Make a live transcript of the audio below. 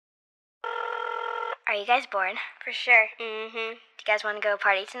Are you guys bored? For sure. Mm-hmm. Do you guys want to go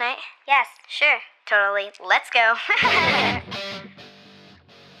party tonight? Yes, sure. Totally. Let's go.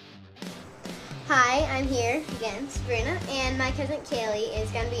 Hi, I'm here again, Sabrina, and my cousin Kaylee is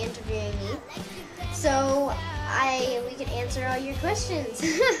going to be interviewing me. So we can answer all your questions.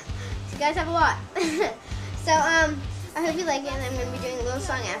 You guys have a lot. So I hope you like it, and I'm going to be doing a little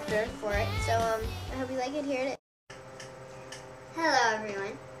song after for it. So I hope you like it. Here it is. Hello,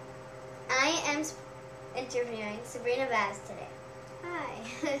 everyone. I am interviewing Sabrina Vaz today.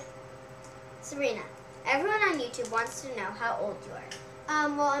 Hi. Sabrina, everyone on YouTube wants to know how old you are.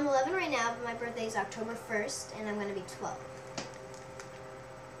 Well, I'm 11 right now, but my birthday is October 1st, and I'm going to be 12.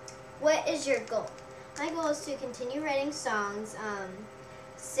 What is your goal? My goal is to continue writing songs,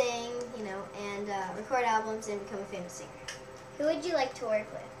 sing, and record albums and become a famous singer. Who would you like to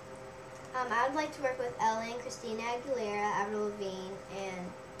work with? I would like to work with Ellen, Christina Aguilera, Avril Lavigne, and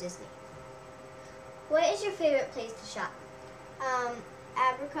Disney. What is your favorite place to shop?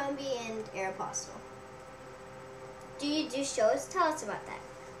 Abercrombie and Aeropostale. Do you do shows? Tell us about that.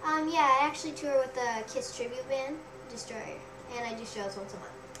 Yeah, I actually tour with the Kiss tribute band, Destroyer, and I do shows once a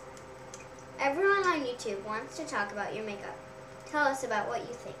month. Everyone on YouTube wants to talk about your makeup. Tell us about what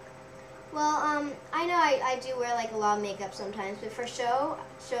you think. Well, I know I do wear like a lot of makeup sometimes, but for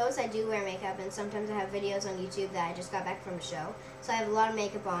shows I do wear makeup, and sometimes I have videos on YouTube that I just got back from a show, so I have a lot of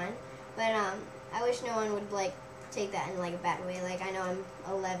makeup on. But I wish no one would like take that in like a bad way. Like, I know I'm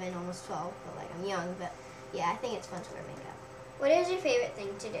 11, almost 12, but like I'm young, but yeah, I think it's fun to wear makeup. What is your favorite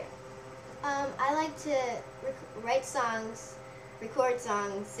thing to do? I like to write songs, record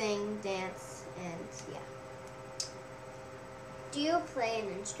songs, sing, dance, and yeah. Do you play an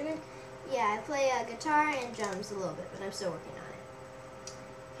instrument? Yeah, I play guitar and drums a little bit, but I'm still working on it.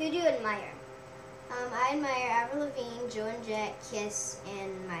 Who do you admire? I admire Avril Lavigne, Joe and Jett, Kiss,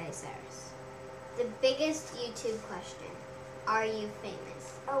 and Miley Cyrus. The biggest YouTube question: are you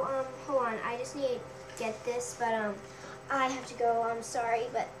famous? Oh, hold on. I just need to get this, but I have to go. I'm sorry,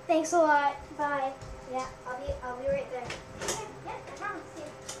 but thanks a lot. Bye. Yeah, I'll be right there. Yeah, I promise. See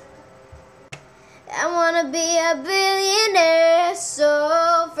you. I wanna be a billionaire,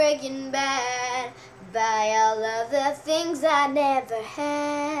 so freaking bad. Buy all of the things I never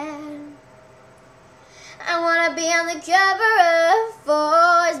had. I wanna be on the cover of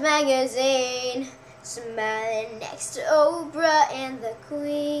Forbes magazine, smiling next to Oprah and the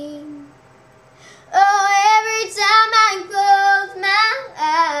Queen. Oh, every time I close my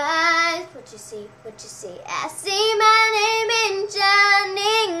eyes, what you see, I see my name in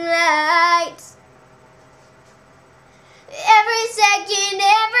shining lights. Every second,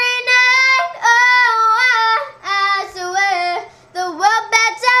 every night, oh, I swear, the world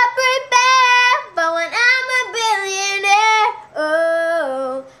better prepare for when I'm a billionaire,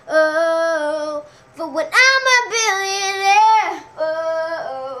 oh, for when I'm a billionaire, oh.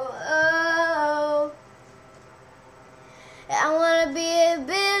 I wanna be a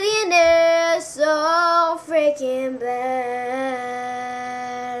billionaire so freaking bad.